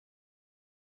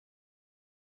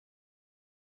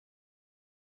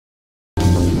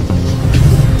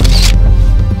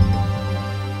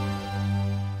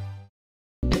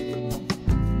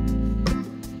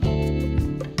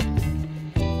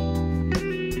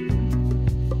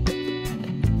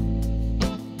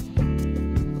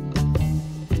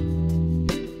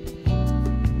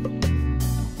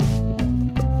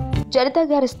Janata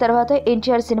garage తర్వాత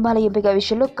ఎన్టీఆర్ సినిమాల ఎంపిక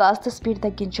విషయంలో కాస్త స్పీడ్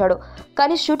తగ్గించాడు.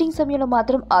 కానీ షూటింగ్ సమయంలో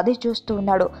మాత్రం అదే చూస్తూ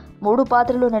ఉన్నాడు. 3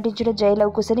 పాత్రలు నటించిన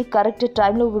జయలవ్ కుశని కరెక్ట్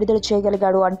టైంలో విడుదల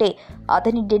చేయగలిగాడు అంటే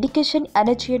అతని డెడికేషన్,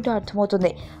 ఎనర్జీ ఏంటో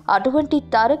అర్థమవుతుంది. అటువంటి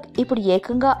తారక్ ఇప్పుడు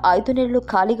ఏకంగా 5 నెలలు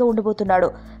ఖాళీగా ఉండబోతున్నాడు.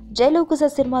 జయలవ్ కుశ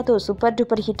సినిమాతో సూపర్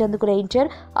డూపర్ హిట్ అందుకున్న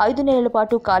ఎన్టీఆర్ 5 నెలల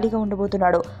పాటు ఖాళీగా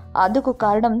ఉండబోతున్నాడు. అందుకు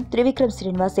కారణం త్రివిక్రమ్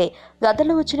శ్రీనివాసే.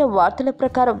 గతంలో వచ్చిన వార్తల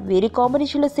ప్రకారం వీరి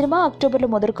కాంబినేషన్లో సినిమా అక్టోబర్లో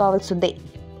మొదలు కావాల్సిందే.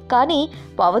 కానీ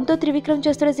పవన్తో త్రివిక్రమ్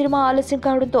చేస్తున్న సినిమా ఆలస్యం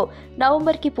కావడంతో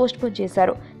నవంబర్కి పోస్ట్పోన్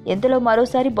చేశారు. ఇంతలో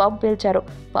మరోసారి బాంబు పేల్చారు.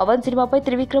 పవన్ సినిమాపై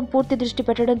త్రివిక్రమ్ పూర్తి దృష్టి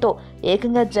పెట్టడంతో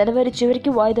ఏకంగా జనవరి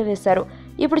చివరికి వాయిదా వేశారు.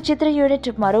 ఇప్పుడు చిత్ర యూనిట్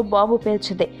మరో బాంబు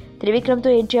పేల్చింది. త్రివిక్రమ్తో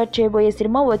ఎన్టీఆర్ చేయబోయే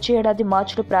సినిమా వచ్చే ఏడాది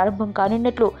మార్చిలో ప్రారంభం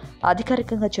కానున్నట్లు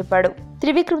అధికారికంగా చెప్పాడు.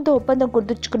 త్రివిక్రమ్తో ఒప్పందం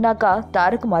కుదుర్చుకున్నాక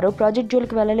తారక్ మరో ప్రాజెక్ట్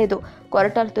జోలికి వెళ్లలేదు.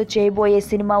 కొరటాలతో చేయబోయే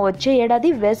సినిమా వచ్చే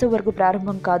ఏడాది వేసవి వరకు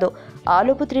ప్రారంభం కాదు.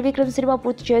 ఆలోపు త్రివిక్రమ్ సినిమా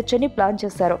పూర్తి చేయొచ్చని ప్లాన్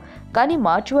చేశారు. కానీ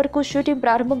మార్చి వరకు షూటింగ్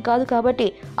ప్రారంభం కాదు కాబట్టి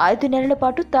 5 నెలల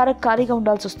పాటు తారక్ ఖాళీగా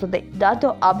ఉండాల్సి వస్తుంది. దాంతో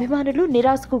అభిమానులు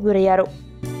నిరాశకు గురయ్యారు.